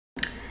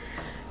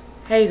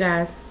Hey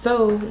guys,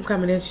 so I'm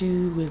coming at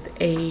you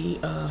with a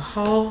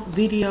haul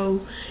video,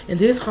 and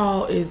this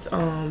haul is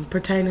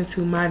pertaining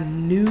to my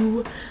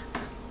new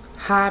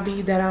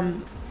hobby that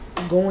I'm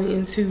going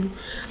into.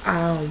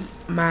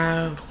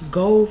 My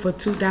goal for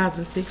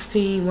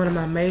 2016, one of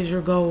my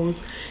major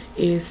goals,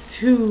 is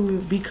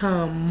to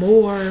become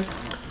more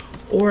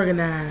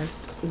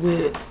organized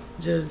with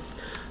just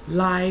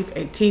life,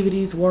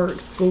 activities, work,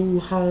 school,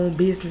 home,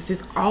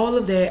 businesses, all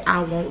of that.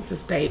 I want to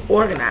stay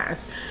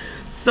organized.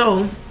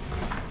 So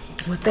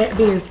with that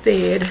being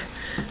said,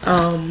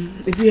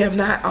 if you have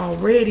not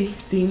already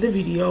seen the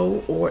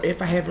video, or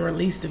if I haven't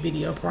released the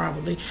video,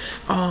 probably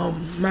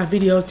my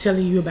video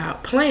telling you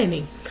about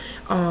planning.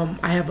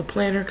 I have a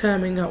planner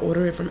coming. I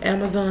ordered it from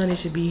Amazon. It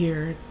should be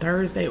here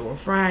Thursday or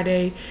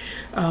Friday.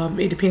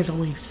 It depends on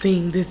when you've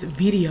seen this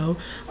video.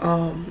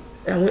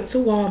 I went to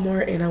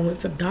Walmart and I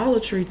went to Dollar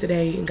Tree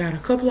today and got a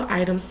couple of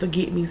items to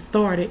get me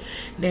started.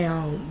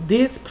 Now,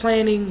 this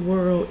planning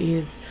world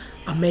is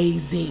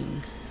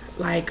amazing.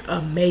 Like,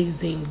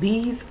 amazing.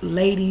 These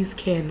ladies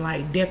can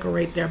like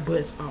decorate their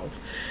butts off,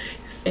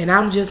 and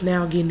I'm just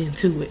now getting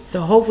into it.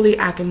 So hopefully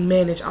I can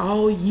manage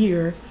all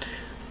year,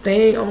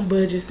 staying on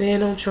budget,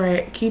 staying on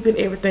track, keeping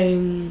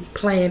everything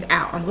planned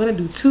out. I'm gonna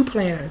do 2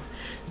 planners.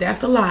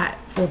 That's a lot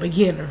for a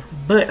beginner,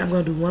 but I'm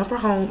gonna do one for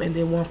home and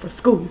then one for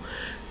school.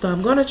 So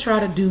I'm gonna try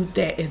to do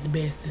that as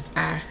best as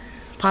I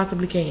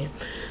possibly can.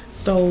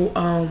 So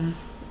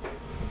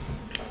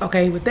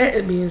okay, with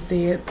that being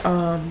said,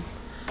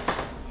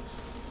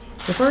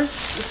 the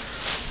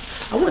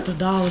first, I went to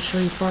Dollar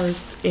Tree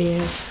first,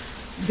 and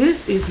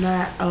this is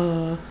not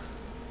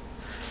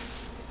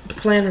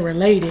planner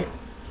related,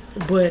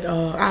 but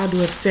I'll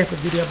do a separate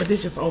video, but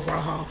this is just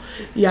overall haul.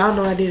 Y'all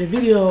know I did a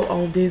video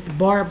on this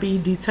Barbie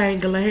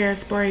detangler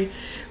hairspray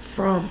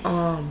from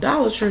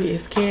Dollar Tree.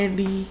 It's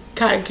candy,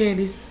 cotton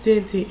candy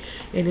scented,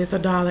 and it's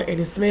 $1, and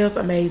it smells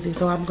amazing.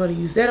 So I'm going to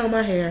use that on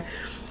my hair,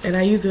 and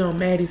I use it on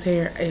Maddie's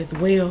hair as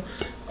well.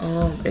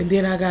 And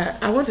then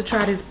I want to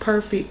try this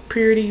Perfect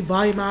Purity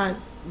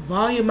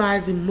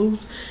volumizing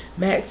mousse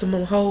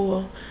maximum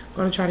hold. I'm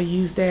going to try to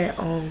use that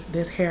on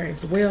this hair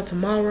as well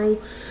tomorrow,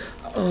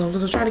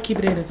 because I'm trying to keep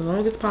it in as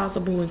long as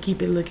possible and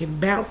keep it looking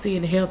bouncy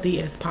and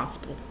healthy as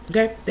possible.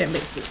 Okay, that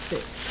makes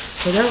sense.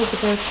 So that was the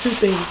first 2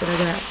 things that I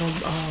got from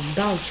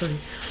Dollar Tree.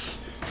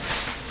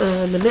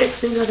 The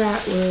next thing I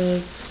got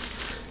was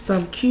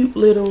some cute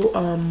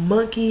little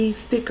monkey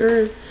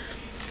stickers.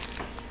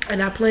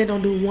 And I planned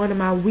on doing one of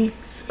my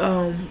weeks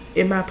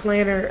in my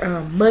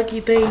planner monkey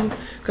theme,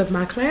 because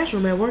my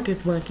classroom at work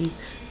is monkeys.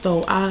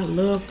 So I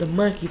love the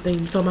monkey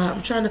theme. So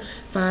I'm trying to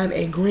find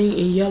a green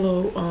and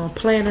yellow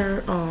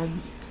planner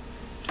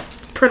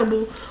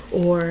printable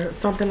or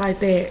something like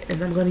that.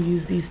 And I'm going to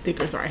use these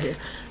stickers right here.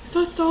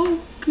 So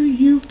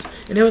cute.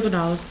 And it was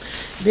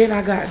 $1. Then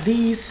I got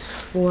these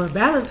for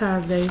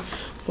Valentine's Day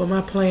for my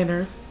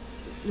planner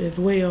as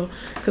well,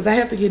 because I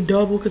have to get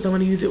double, because I'm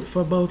going to use it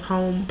for both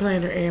home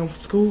planner and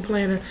school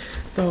planner.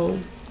 So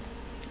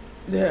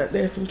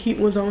there's some cute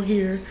ones on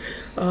here,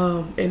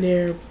 and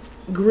they're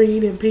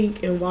green and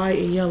pink and white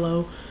and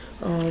yellow,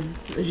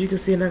 as you can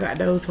see, and I got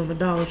those from the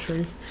Dollar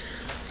Tree.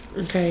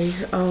 Okay,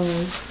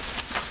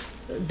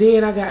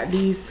 then I got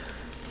these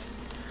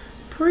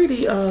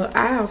pretty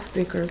aisle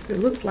stickers. It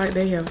looks like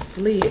they have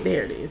slid.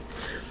 There it is.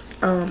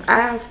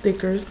 Aisle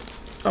stickers.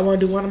 I want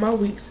to do one of my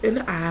weeks in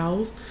the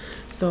aisles.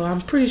 So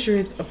I'm pretty sure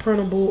it's a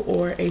printable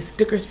or a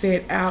sticker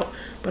set out,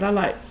 but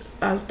I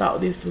thought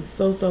this was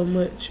so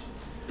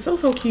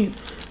cute.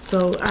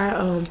 So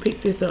I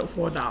picked this up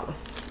for $1.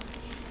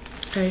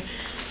 Okay,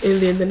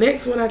 and then the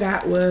next one I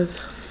got was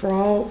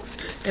frogs,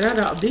 and I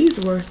thought these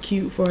were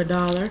cute for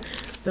 $1.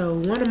 So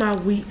one of my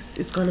weeks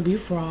is gonna be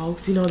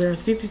frogs. You know,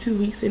 there's 52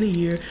 weeks in a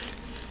year,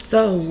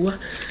 so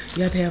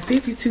you have to have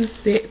 52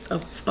 sets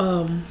of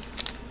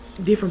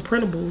different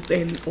printables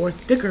and or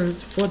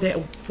stickers for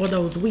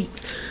those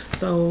weeks.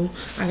 So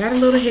I got a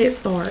little head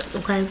start.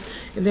 Okay,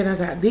 and then I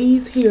got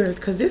these here,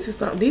 because this is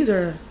something, these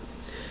are,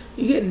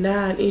 you get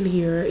 9 in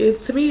here.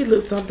 To me it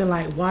looks something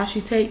like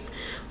washi tape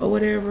or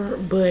whatever,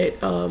 but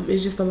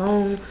it's just a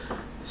long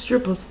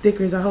strip of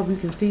stickers. I hope you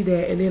can see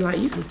that. And then like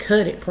you can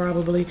cut it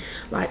probably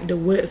like the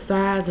what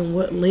size and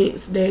what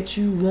lengths that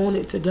you want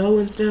it to go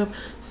and stuff,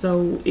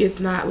 so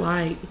it's not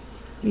like,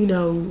 you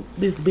know,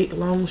 this big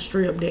long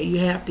strip that you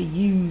have to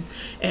use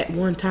at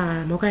one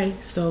time. Okay,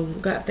 so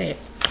got that.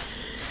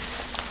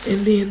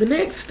 And then the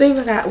next thing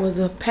I got was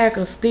a pack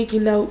of sticky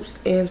notes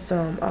and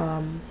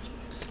some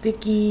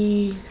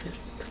sticky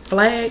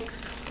flags.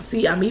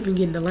 See, I'm even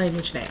getting the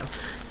language now.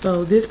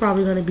 So this is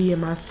probably going to be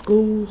in my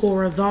school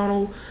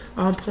horizontal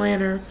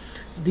planner.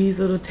 These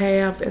little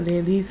tabs, and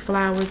then these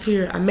flowers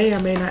here. I may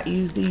or may not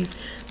use these,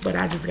 but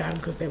I just got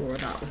them because they were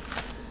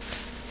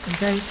 $1.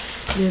 Okay,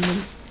 then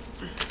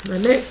the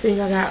next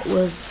thing I got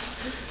was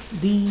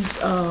these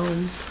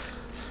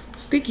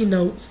sticky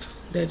notes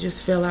that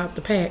just fell out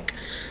the pack,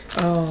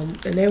 and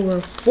they were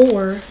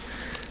 4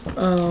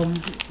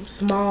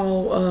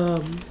 small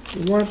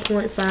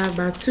 1.5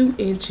 by 2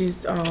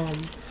 inches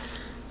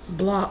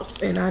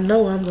blocks, and I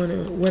know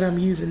what I'm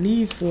using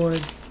these for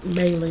is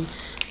mainly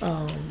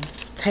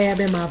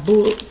tabbing my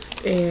books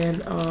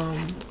and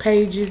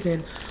pages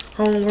and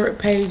homework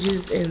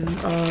pages and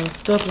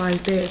stuff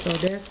like that. So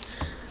that's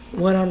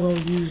what I'm gonna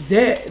use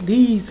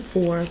these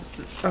for.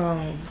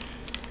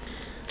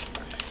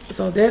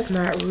 So that's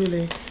not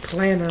really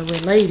planner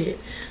related,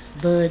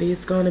 but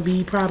it's gonna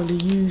be probably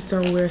used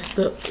somewhere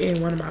stuck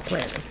in one of my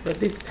planners. But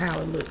this is how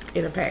it looks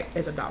in a pack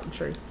at the Dollar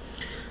Tree.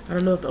 I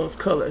don't know if those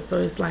colors. So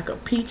it's like a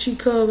peachy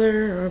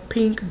color or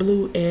pink,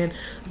 blue, and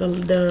the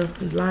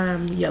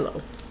lime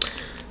yellow.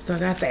 So I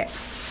got that.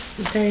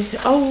 Okay.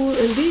 Oh,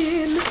 and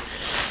then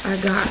I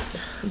got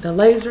the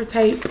laser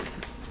tape.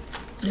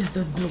 It's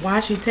the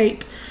washi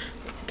tape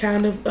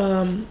kind of,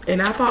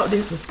 and I thought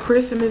this was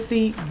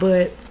Christmassy,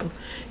 but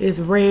it's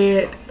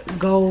red,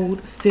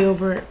 gold,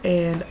 silver,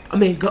 and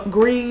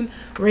green,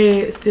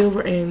 red,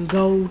 silver, and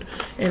gold.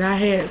 And I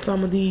had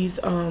some of these.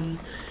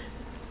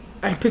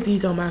 I put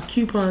these on my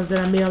coupons that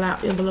I mail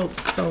out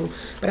envelopes. So,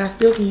 but I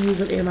still can use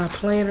them in my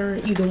planner,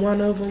 either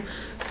one of them.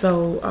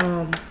 So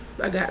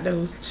I got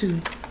those too,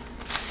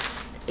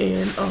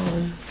 and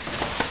I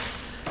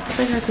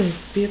think I spent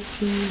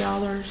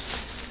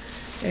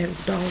 $15 at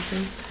Dollar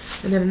Tree.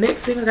 And then the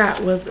next thing I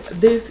got was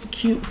this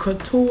cute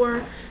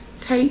couture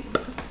tape.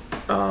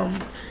 And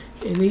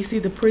you see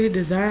the pretty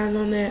design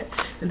on that.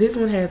 And this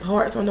one has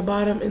hearts on the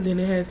bottom, and then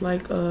it has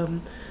like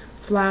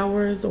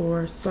flowers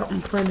or something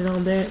printed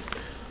on that.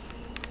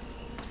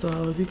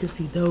 So if you can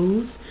see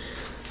those.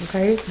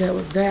 Okay, that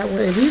was that one.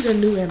 And these are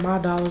new at my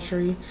Dollar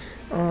Tree.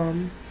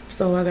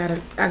 So I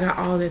got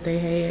all that they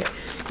had.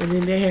 And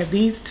then they had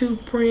these two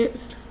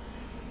prints.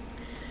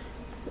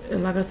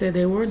 And like I said,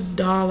 they were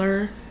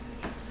 $1.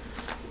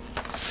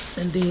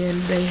 And then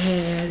they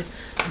had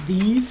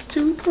these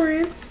two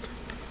prints.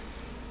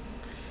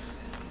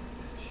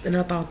 And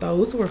I thought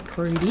those were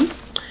pretty.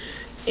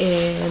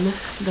 And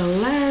the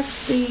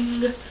last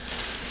thing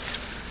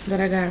that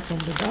I got from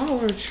the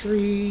Dollar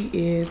Tree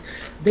is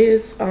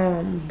this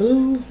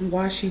blue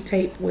washi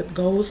tape with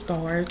gold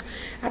stars.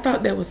 I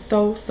thought that was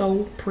so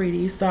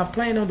pretty. So I'm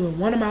planning on doing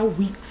one of my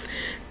weeks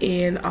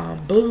in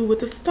blue with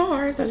the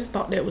stars. I just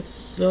thought that was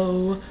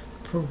so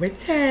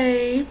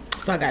pretty.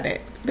 So I got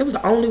that. That was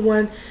the only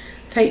one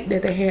tape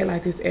that they had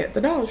like this at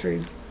the Dollar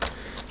Tree.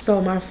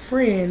 So my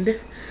friend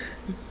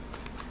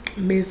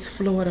Miss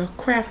Florida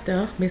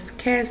Crafter, Miss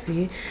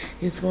Cassie,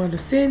 is going to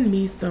send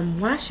me some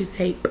washi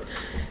tape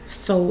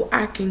so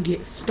I can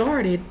get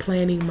started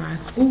planning my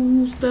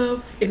school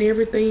stuff and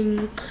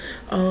everything.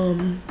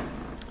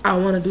 I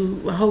want to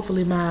do,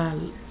 hopefully my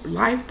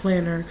life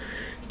planner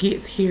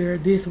gets here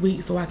this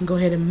week so I can go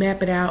ahead and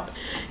map it out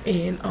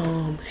and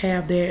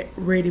have that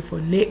ready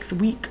for next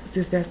week,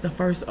 since that's the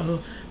first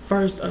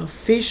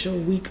official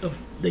week of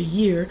the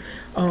year,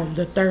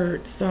 the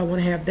 3rd. So I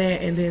want to have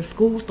that, and then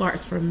school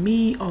starts for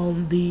me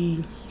on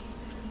the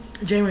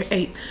January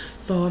 8th.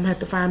 So I'm gonna have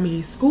to find me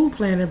a school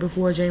planner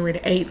before January the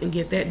 8th and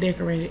get that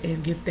decorated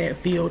and get that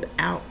filled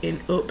out and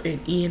up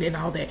and in and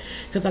all that,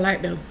 because I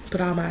like to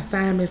put all my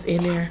assignments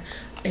in there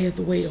as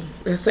well.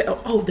 And so,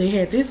 oh, they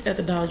had this at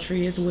the Dollar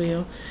Tree as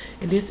well,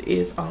 and this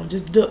is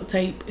just duct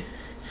tape,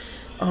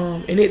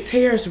 and it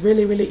tears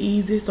really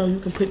easy, so you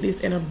can put this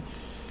in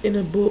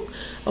a book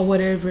or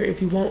whatever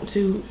if you want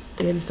to.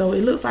 And so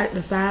it looks like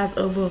the size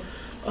of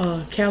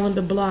a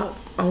calendar block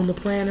on the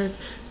planners,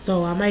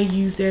 so I may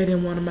use that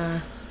in one of my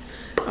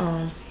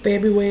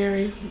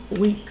February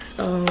week's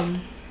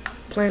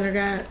planner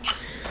guide.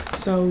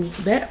 So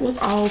that was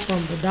all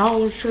from the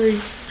Dollar Tree.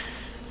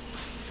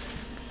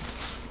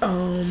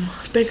 I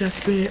think I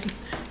spent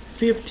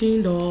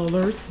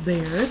 $15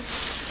 there.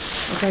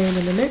 Okay, and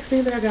then the next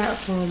thing that I got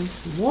from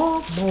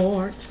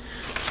Walmart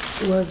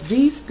was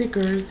these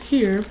stickers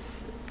here.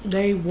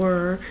 They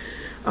were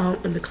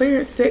in the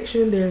clearance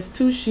section. There's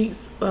 2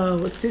 sheets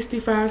with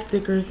 65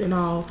 stickers in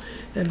all,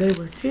 and they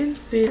were 10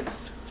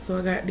 cents. So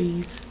I got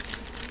these.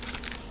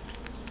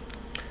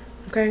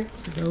 Okay,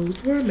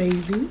 those were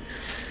amazing.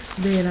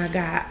 Then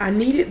I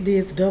needed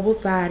this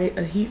double-sided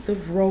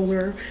adhesive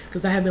roller,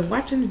 because I have been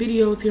watching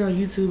videos here on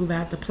YouTube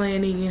about the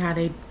planning and how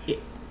they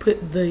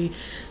put the,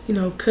 you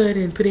know, cut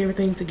and put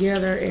everything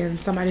together, and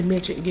somebody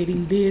mentioned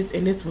getting this,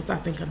 and this was, I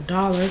think,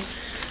 $1.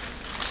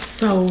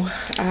 So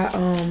I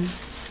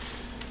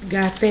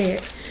got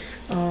that.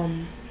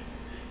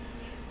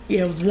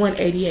 Yeah, it was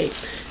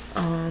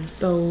 $1.88.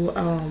 So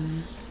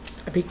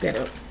I picked that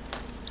up.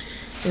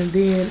 And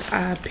then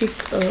I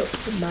picked up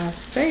my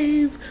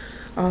fave,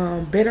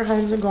 Better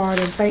Homes and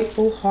Garden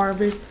Thankful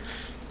Harvest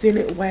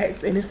Scented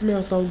Wax, and it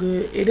smells so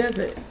good.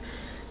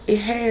 It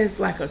has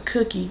like a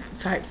cookie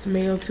type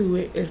smell to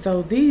it, and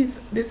so this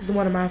is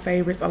one of my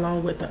favorites,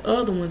 along with the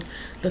other ones,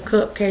 the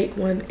cupcake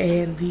one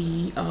and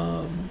the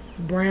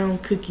brown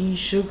cookie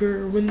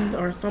sugar one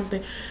or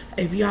something.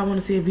 If y'all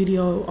want to see a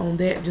video on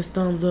that, just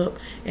thumbs up,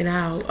 and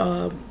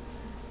I'll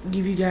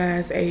give you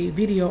guys a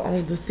video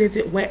on the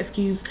scented wax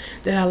cubes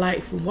that I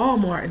like from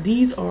Walmart.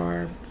 These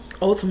are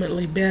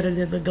ultimately better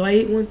than the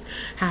Glade ones.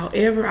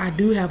 However, I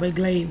do have a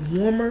Glade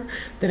warmer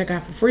that I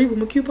got for free with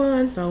my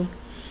coupon, so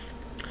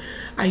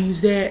I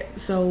use that.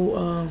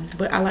 So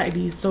but I like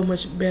these so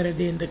much better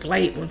than the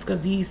Glade ones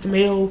because these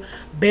smell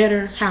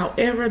better.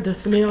 However, the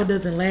smell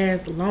doesn't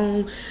last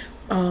long.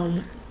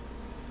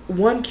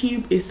 One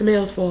cube, it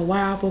smells for a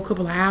while, for a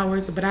couple of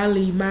hours, but I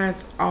leave mine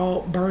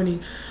all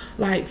burning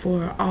like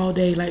for all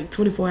day, like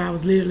 24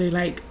 hours literally.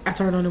 Like I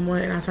turn on the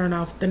one and I turn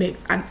off the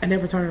next. I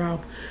never turn it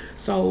off.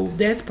 So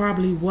that's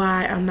probably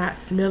why I'm not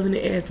smelling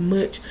it as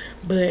much.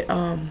 But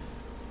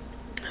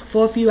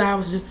for a few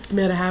hours just to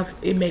smell the house,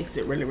 it makes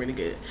it really, really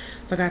good.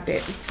 So I got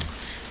that.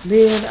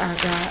 Then I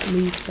got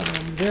me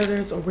some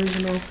Werther's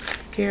Original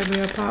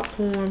Caramel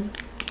Popcorn.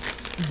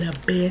 The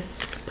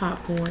best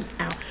popcorn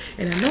out.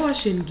 And I know I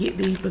shouldn't get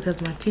these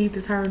because my teeth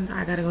is hurting.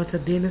 I gotta go to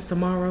the dentist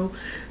tomorrow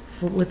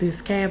with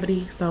this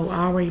cavity. So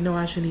I already know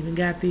I shouldn't even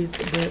got this,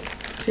 but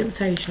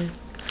temptation.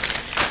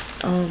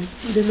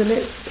 Then the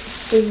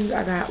next thing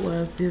I got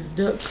was this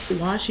duck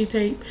washi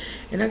tape,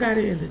 and I got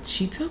it in the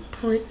cheetah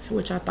prints,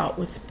 which I thought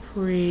was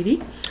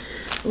pretty.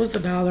 It was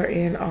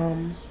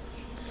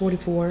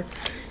 $1.44.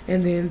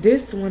 And then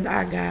this one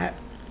I got,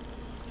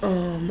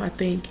 I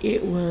think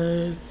it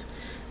was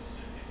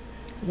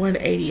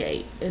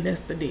 $1.88, and that's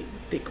the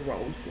thick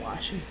roll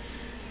washi.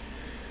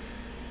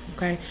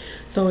 Okay,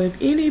 so if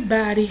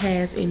anybody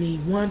has any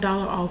 $1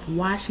 off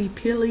washi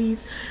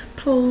pillies,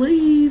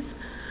 please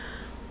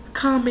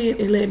comment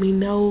and let me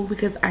know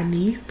because I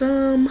need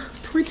some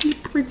pretty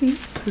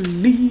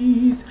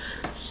please.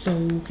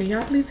 So can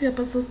y'all please help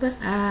a sister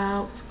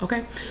out?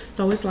 Okay,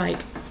 so it's like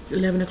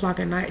 11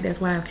 o'clock at night.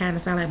 That's why I kind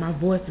of sound like my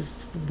voice is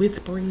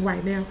whispering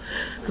right now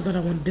because I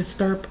don't want to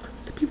disturb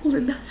the people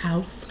in the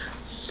house.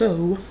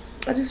 So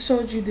I just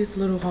showed you this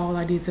little haul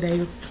I did today. It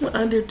was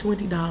under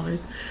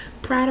 $20.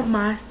 Proud of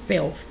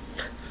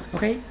myself.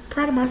 Okay,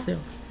 proud of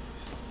myself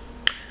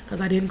because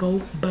I didn't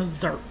go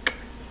berserk.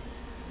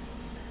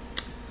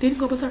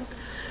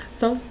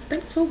 So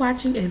thanks for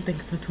watching and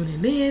thanks for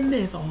tuning in.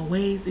 As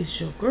always, it's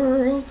your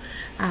girl.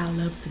 I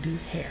love to do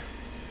hair.